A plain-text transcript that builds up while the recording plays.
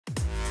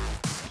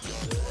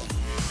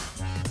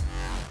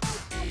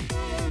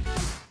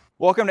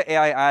Welcome to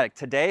AI Addict.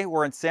 Today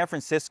we're in San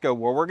Francisco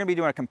where we're going to be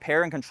doing a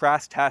compare and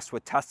contrast test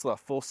with Tesla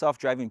full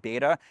self-driving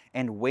beta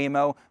and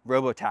Waymo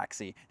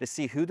Robotaxi to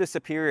see who the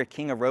superior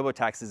king of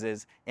Robotaxis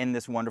is in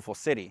this wonderful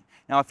city.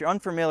 Now if you're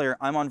unfamiliar,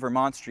 I'm on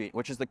Vermont Street,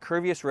 which is the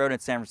curviest road in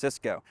San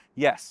Francisco.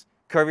 Yes,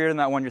 curvier than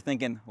that one you're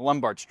thinking,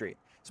 Lombard Street.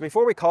 So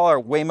before we call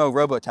our Waymo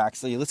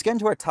Robotaxi, let's get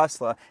into our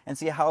Tesla and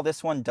see how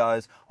this one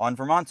does on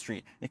Vermont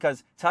Street.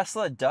 Because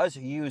Tesla does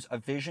use a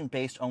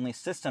vision-based only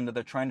system that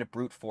they're trying to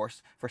brute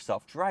force for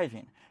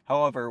self-driving.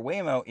 However,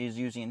 Waymo is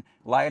using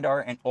LiDAR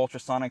and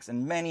ultrasonics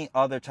and many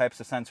other types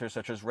of sensors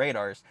such as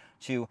radars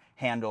to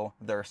handle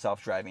their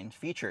self-driving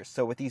features.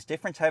 So with these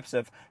different types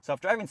of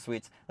self-driving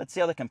suites, let's see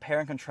how they compare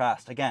and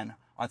contrast, again,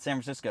 on San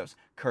Francisco's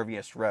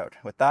curviest road.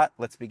 With that,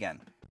 let's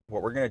begin.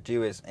 What we're going to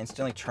do is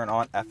instantly turn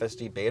on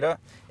FSD beta.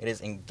 It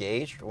is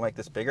engaged. We'll make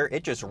this bigger.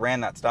 It just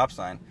ran that stop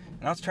sign,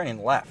 and now it's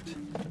turning left.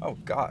 Oh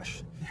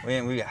gosh.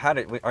 We had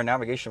it, our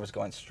navigation was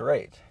going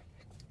straight.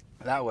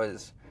 That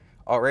was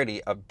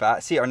already a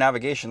bad, see, our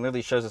navigation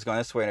literally shows us going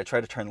this way, and it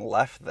tried to turn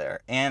left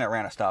there, and it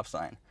ran a stop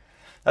sign.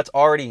 That's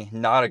already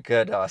not a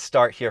good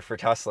start here for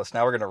Tesla. So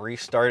now we're going to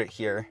restart it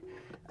here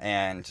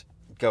and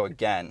go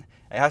again.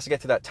 It has to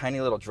get to that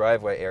tiny little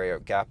driveway area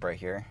gap right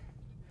here.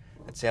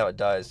 Let's see how it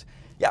does.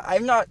 Yeah,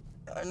 I'm not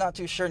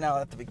too sure now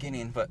at the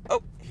beginning, but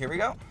oh, here we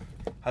go.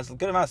 Has a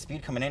good amount of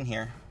speed coming in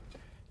here.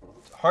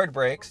 Hard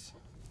brakes,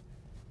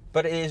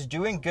 but it is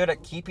doing good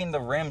at keeping the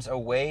rims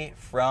away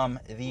from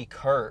the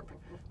curb,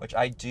 which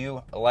I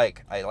do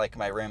like. I like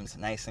my rims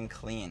nice and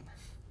clean.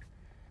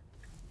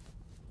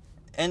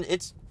 And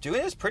it's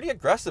doing this pretty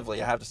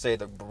aggressively, I have to say.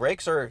 The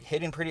brakes are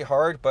hitting pretty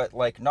hard, but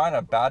like not in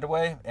a bad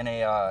way.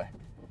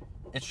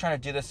 It's trying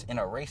to do this in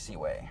a racy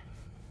way.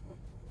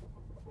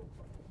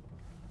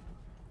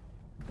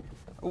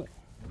 Ooh.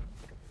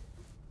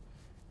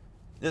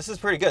 This is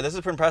pretty good. This is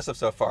pretty impressive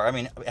so far. I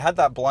mean, it had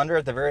that blunder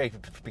at the very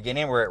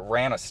beginning where it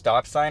ran a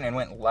stop sign and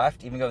went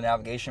left, even though the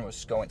navigation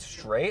was going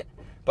straight.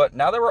 But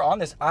now that we're on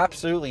this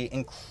absolutely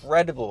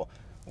incredible,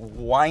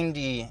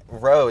 windy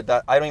road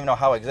that I don't even know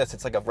how it exists.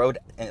 It's like a road,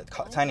 a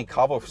tiny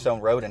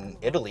cobblestone road in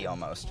Italy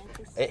almost.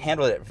 It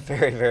handled it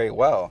very, very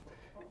well.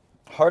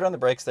 Hard on the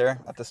brakes there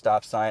at the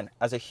stop sign.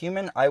 As a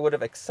human, I would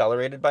have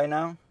accelerated by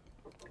now.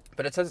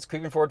 But it says it's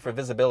creeping forward for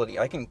visibility.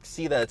 I can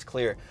see that it's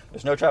clear.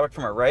 There's no traffic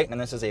from our right, and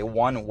this is a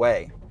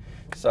one-way.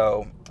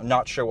 So I'm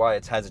not sure why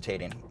it's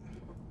hesitating.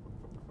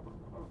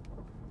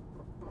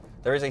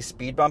 There is a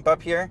speed bump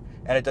up here,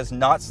 and it does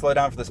not slow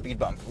down for the speed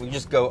bump. We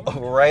just go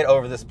right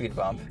over the speed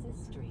bump.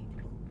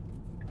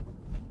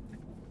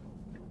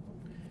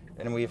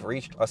 And we've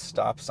reached a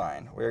stop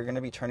sign. We're going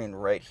to be turning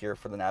right here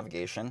for the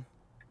navigation.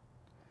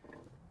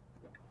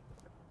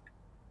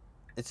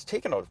 It's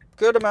taken a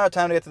good amount of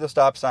time to get to the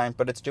stop sign,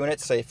 but it's doing it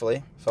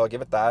safely, so I'll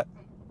give it that.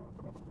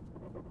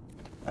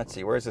 Let's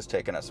see, where is this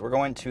taking us? We're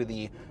going to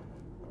the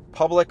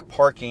public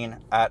parking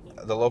at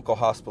the local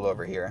hospital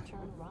over here.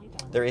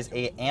 There is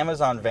a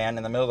Amazon van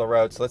in the middle of the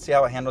road, so let's see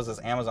how it handles this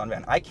Amazon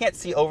van. I can't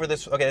see over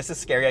this. Okay, this is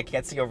scary. I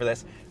can't see over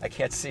this. I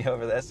can't see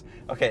over this.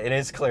 Okay, it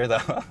is clear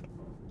though.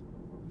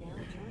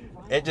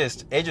 It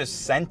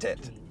just sent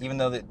it, even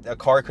though a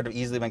car could have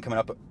easily been coming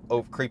up,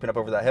 creeping up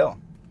over that hill.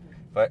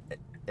 But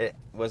it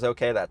was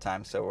okay that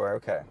time, so we're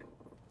okay.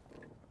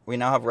 We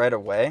now have right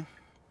of way.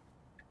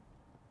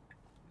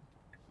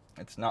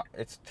 It's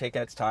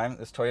taking its time.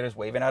 This Toyota's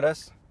waving at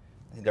us.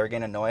 They're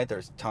getting annoyed.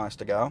 They're telling us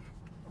to go.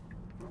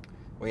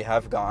 We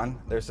have gone.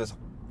 There's this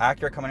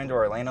Acura coming into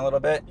our lane a little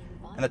bit,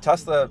 and the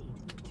Tesla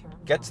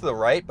gets to the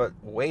right, but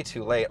way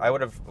too late. I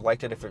would have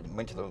liked it if it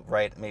went to the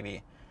right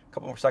maybe a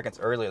couple more seconds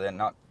earlier than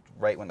not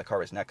right when the car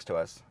was next to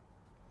us.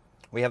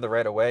 We have the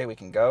right of way. We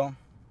can go.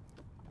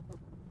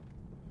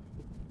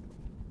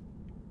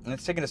 And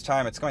it's taking its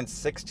time. It's going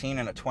 16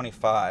 and a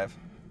 25.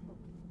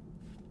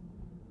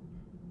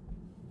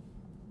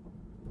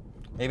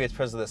 Maybe it's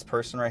because of this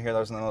person right here that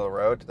was in the middle of the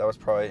road. That was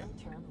probably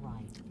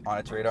on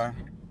its radar.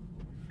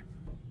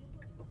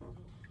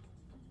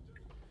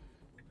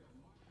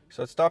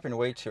 So it's stopping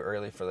way too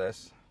early for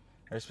this.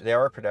 They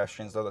are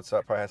pedestrians though, so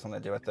that probably has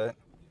something to do with it.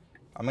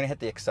 I'm going to hit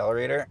the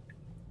accelerator.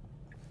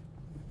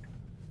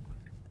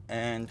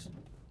 And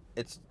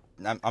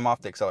I'm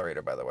off the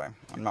accelerator, by the way.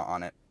 I'm not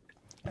on it.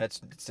 And I'm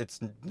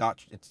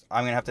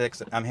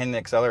hitting the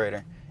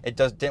accelerator. It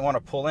didn't want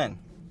to pull in.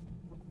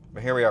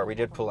 But here we are, we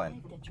did pull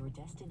in.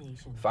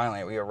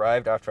 Finally, we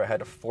arrived after I had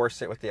to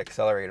force it with the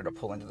accelerator to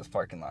pull into this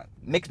parking lot.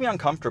 Makes me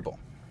uncomfortable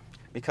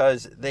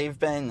because they've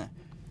been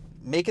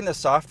making the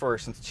software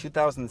since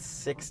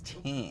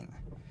 2016.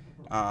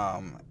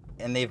 And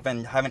they've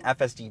been having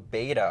FSD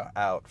beta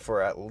out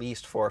for at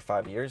least 4 or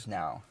 5 years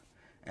now.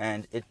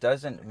 And it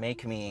doesn't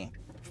make me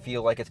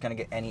feel like it's going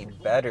to get any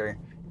better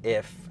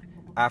if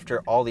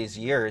after all these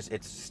years,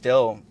 it's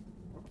still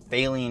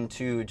failing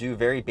to do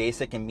very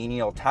basic and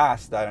menial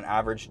tasks that an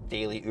average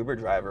daily Uber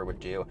driver would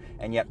do,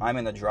 and yet I'm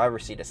in the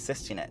driver's seat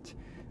assisting it,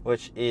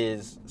 which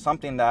is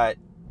something that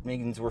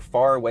means we're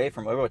far away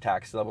from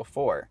Robotaxi level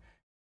 4.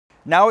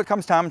 Now it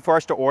comes time for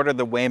us to order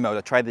the Waymo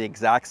to try the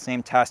exact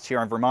same test here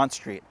on Vermont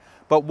Street.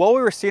 But while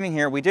we were sitting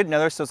here, we did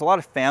notice there's a lot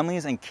of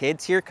families and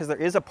kids here because there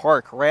is a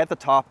park right at the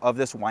top of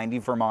this windy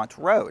Vermont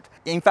road.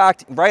 In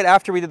fact, right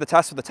after we did the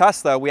test with the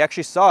Tesla, we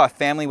actually saw a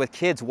family with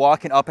kids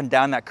walking up and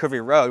down that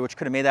curvy road, which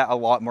could have made that a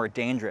lot more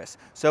dangerous.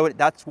 So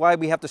that's why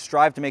we have to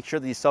strive to make sure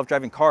that these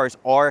self-driving cars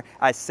are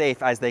as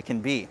safe as they can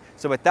be.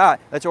 So with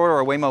that, let's order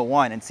our Waymo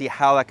 1 and see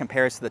how that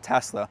compares to the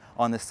Tesla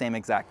on the same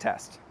exact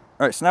test.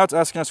 All right, so now it's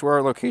asking us where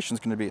our location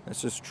is going to be.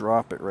 Let's just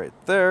drop it right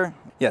there.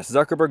 Yes,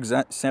 Zuckerberg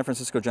San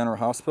Francisco General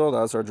Hospital.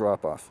 That was our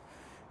drop off.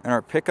 And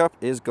our pickup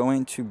is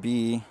going to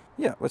be,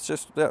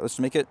 let's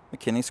make it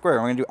McKinney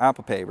Square. We're going to do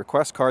Apple Pay.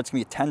 Request card's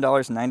going to be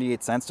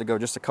 $10.98 to go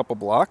just a couple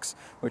blocks,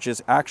 which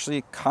is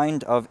actually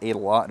kind of a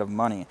lot of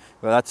money.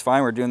 But that's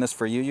fine. We're doing this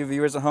for you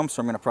viewers at home, so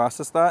I'm going to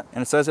process that.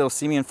 And it says it'll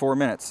see me in 4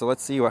 minutes. So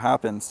let's see what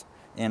happens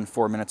in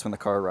 4 minutes when the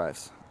car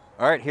arrives.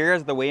 All right,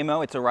 here's the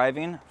Waymo. It's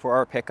arriving for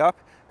our pickup.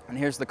 And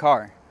here's the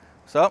car.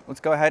 So let's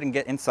go ahead and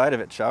get inside of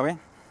it, shall we?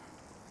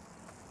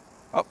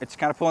 Oh, it's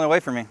kind of pulling away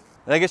from me.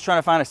 I think it's trying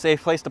to find a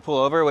safe place to pull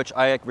over, which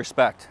I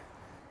respect.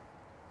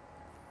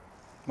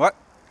 What?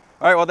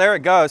 All right, well, there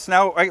it goes.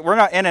 Now, we're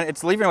not in it.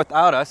 It's leaving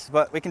without us,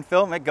 but we can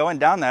film it going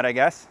down that, I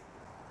guess.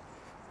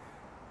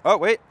 Oh,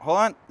 wait, hold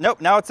on.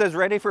 Nope, now it says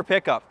ready for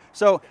pickup.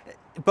 So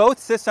both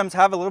systems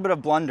have a little bit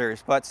of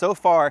blunders, but so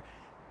far,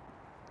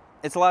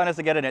 it's allowing us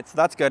to get in it, so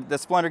that's good.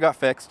 This blunder got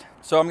fixed.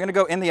 So I'm gonna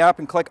go in the app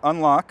and click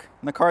unlock.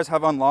 And the cars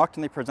have unlocked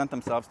and they present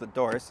themselves at the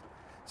doors.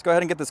 Let's go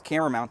ahead and get this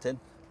camera mounted.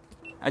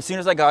 As soon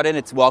as I got in,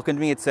 it's welcomed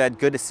me. It said,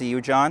 good to see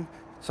you, John.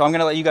 So I'm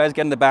gonna let you guys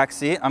get in the back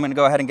seat. I'm gonna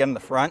go ahead and get in the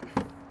front.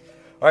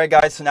 All right,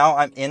 guys, so now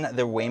I'm in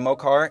the Waymo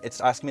car.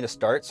 It's asking me to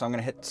start, so I'm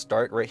gonna hit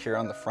start right here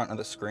on the front of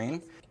the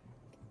screen.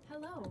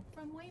 Hello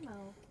from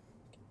Waymo.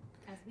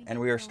 And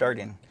we are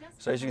starting.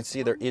 So as you can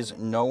see, there is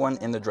no one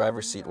in the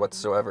driver's seat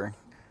whatsoever.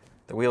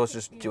 The wheel is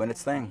just doing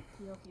its thing.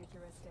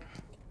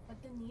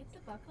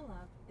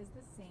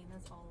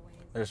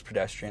 There's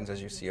pedestrians,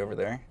 as you see over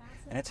there.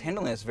 And it's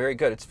handling this very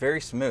good. It's very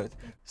smooth.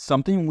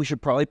 Something we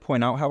should probably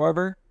point out,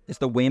 however, is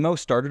the Waymo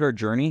started our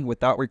journey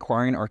without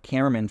requiring our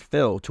cameraman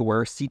Phil to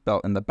wear a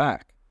seatbelt in the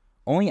back.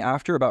 Only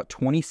after about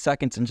 20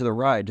 seconds into the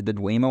ride did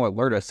Waymo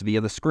alert us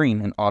via the screen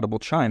and audible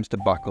chimes to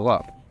buckle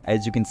up,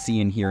 as you can see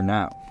and hear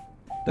now.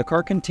 The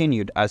car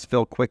continued as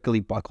Phil quickly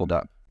buckled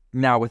up.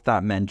 Now, with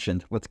that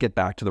mentioned, let's get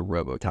back to the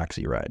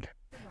Robo-Taxi ride.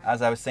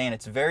 As I was saying,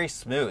 it's very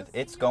smooth.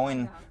 It's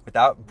going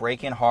without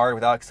braking hard,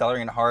 without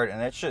accelerating hard,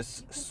 and it's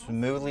just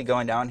smoothly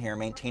going down here,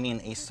 maintaining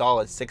a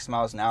solid 6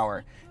 miles an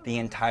hour the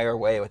entire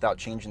way without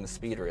changing the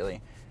speed,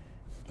 really.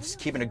 Just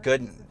keeping a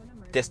good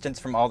distance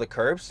from all the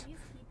curbs,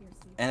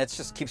 and it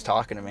just keeps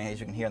talking to me, as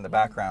you can hear in the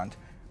background.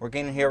 We're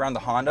getting here around the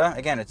Honda.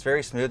 Again, it's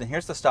very smooth, and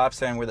here's the stop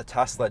sign where the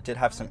Tesla did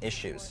have some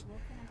issues.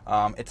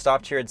 It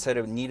stopped here and said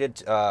it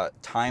needed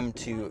time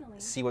to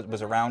see what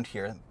was around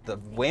here. The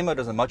Waymo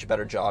does a much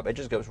better job. It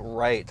just goes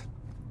right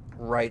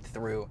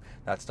through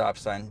that stop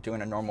sign,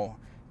 doing a normal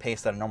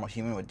pace that a normal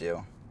human would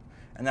do.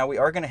 And now we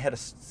are going to hit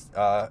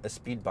a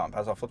speed bump.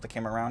 As I'll flip the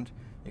camera around,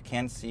 you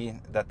can see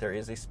that there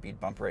is a speed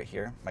bump right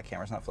here. My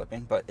camera's not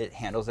flipping, but it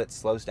handles it,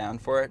 slows down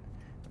for it.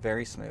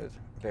 Very smooth,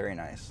 very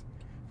nice.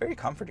 Very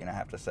comforting, I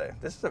have to say.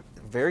 This is a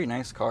very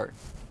nice car.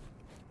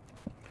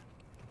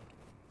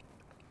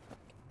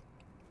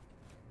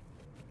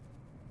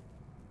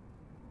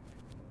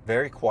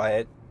 Very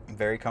quiet,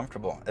 very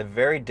comfortable. A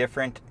very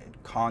different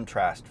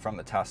contrast from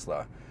the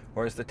Tesla.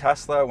 Whereas the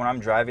Tesla, when I'm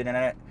driving in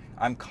it,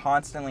 I'm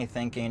constantly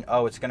thinking,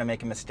 oh, it's gonna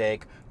make a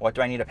mistake. What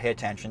do I need to pay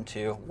attention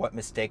to? What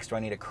mistakes do I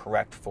need to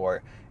correct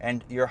for?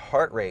 And your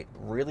heart rate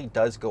really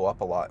does go up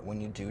a lot when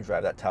you do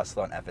drive that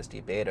Tesla on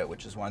FSD beta,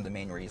 which is one of the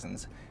main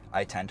reasons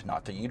I tend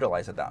not to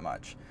utilize it that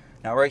much.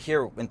 Now right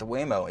here with the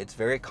Waymo, it's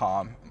very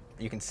calm.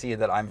 You can see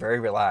that I'm very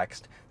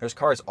relaxed. There's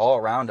cars all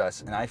around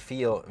us and I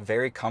feel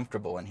very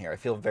comfortable in here. I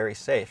feel very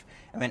safe.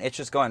 I mean, it's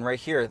just going right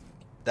here.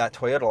 That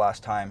Toyota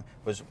last time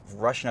was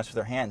rushing us with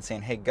their hands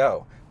saying, hey,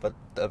 go. But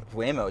the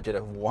Waymo did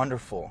a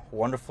wonderful,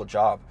 wonderful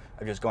job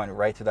of just going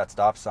right through that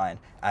stop sign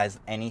as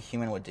any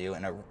human would do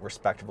in a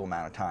respectable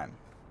amount of time.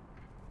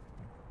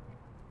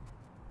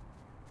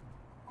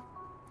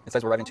 It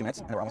says we're arriving in 2 minutes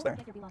and we're almost there.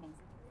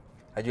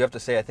 I do have to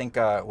say, I think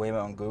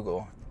Waymo and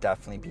Google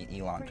definitely beat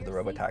Elon to the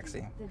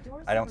Robotaxi.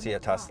 I don't see a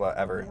Tesla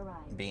ever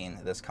being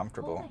this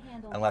comfortable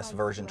unless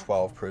version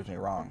 12 proves me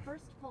wrong.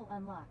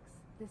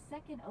 The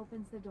second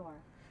opens the door.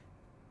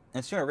 And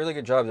it's doing a really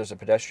good job. There's a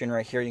pedestrian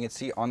right here. You can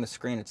see on the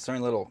screen, it's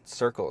showing little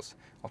circles.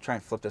 I'll try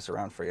and flip this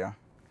around for you.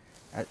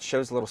 It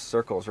shows little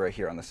circles right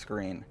here on the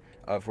screen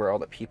of where all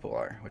the people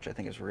are, which I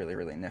think is really,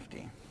 really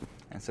nifty.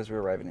 And it says we're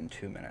arriving in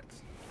 2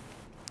 minutes.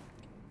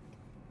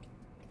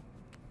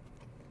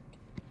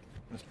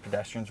 There's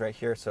pedestrians right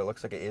here, so it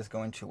looks like it is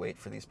going to wait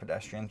for these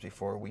pedestrians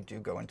before we do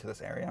go into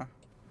this area.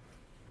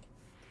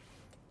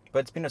 But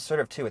it's been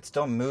assertive too. It's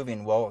still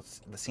moving while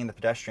seeing the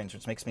pedestrians,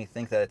 which makes me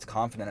think that it's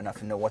confident enough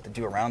to know what to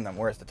do around them.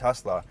 Whereas the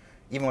Tesla,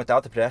 even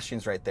without the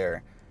pedestrians right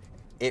there,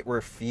 it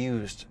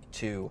refused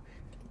to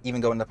even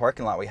go in the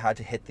parking lot, we had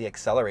to hit the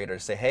accelerator to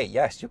say, hey,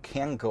 yes, you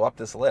can go up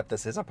this lip.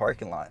 This is a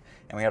parking lot.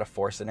 And we had to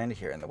force it into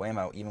here. And the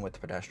Waymo, even with the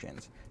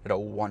pedestrians, did a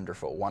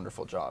wonderful,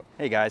 wonderful job.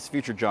 Hey guys,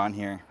 Future John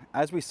here.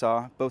 As we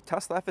saw, both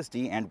Tesla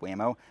FSD and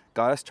Waymo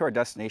got us to our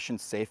destination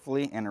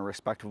safely in a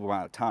respectable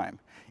amount of time.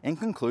 In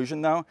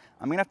conclusion though,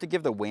 I'm gonna have to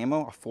give the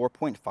Waymo a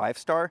 4.5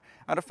 star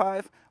out of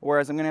 5,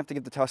 whereas I'm gonna have to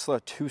give the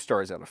Tesla 2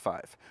 stars out of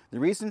 5. The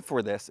reason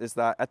for this is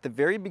that at the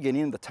very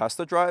beginning of the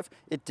Tesla drive,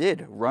 it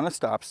did run a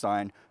stop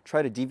sign,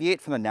 try to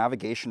deviate from the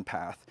navigation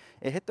path.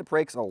 It hit the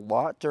brakes a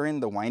lot during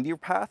the windier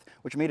path,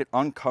 which made it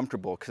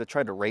uncomfortable because it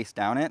tried to race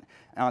down it.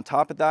 And on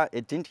top of that,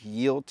 it didn't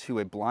yield to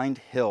a blind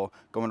hill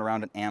going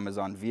around an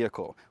Amazon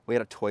vehicle. We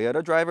had a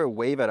Toyota driver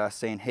wave at us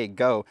saying, hey,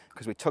 go,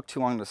 because we took too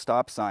long to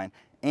stop sign,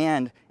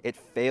 and it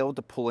failed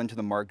to pull into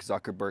the Mark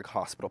Zuckerberg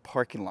Hospital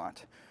parking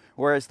lot.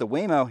 Whereas the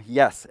Waymo,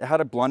 yes, it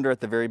had a blunder at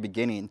the very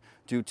beginning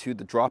due to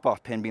the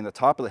drop-off pin being the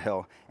top of the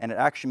hill, and it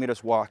actually made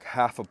us walk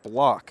half a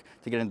block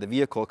to get into the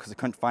vehicle because it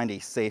couldn't find a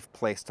safe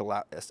place to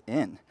let us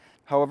in.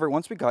 However,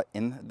 once we got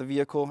in the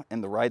vehicle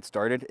and the ride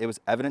started, it was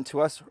evident to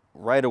us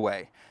right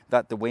away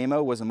that the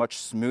Waymo was a much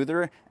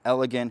smoother,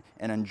 elegant,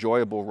 and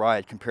enjoyable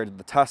ride compared to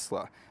the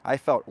Tesla. I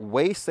felt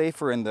way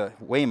safer in the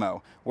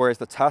Waymo, whereas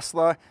the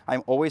Tesla,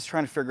 I'm always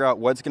trying to figure out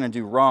what's going to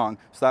do wrong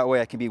so that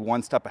way I can be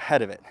one step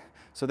ahead of it.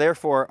 So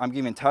therefore, I'm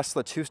giving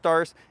Tesla 2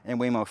 stars and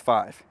Waymo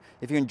 5.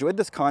 If you enjoyed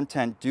this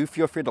content, do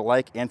feel free to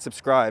like and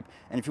subscribe.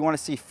 And if you want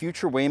to see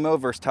future Waymo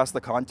versus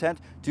Tesla content,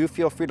 do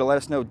feel free to let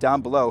us know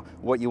down below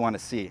what you want to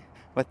see.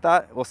 With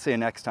that, we'll see you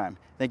next time.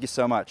 Thank you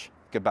so much.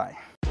 Goodbye.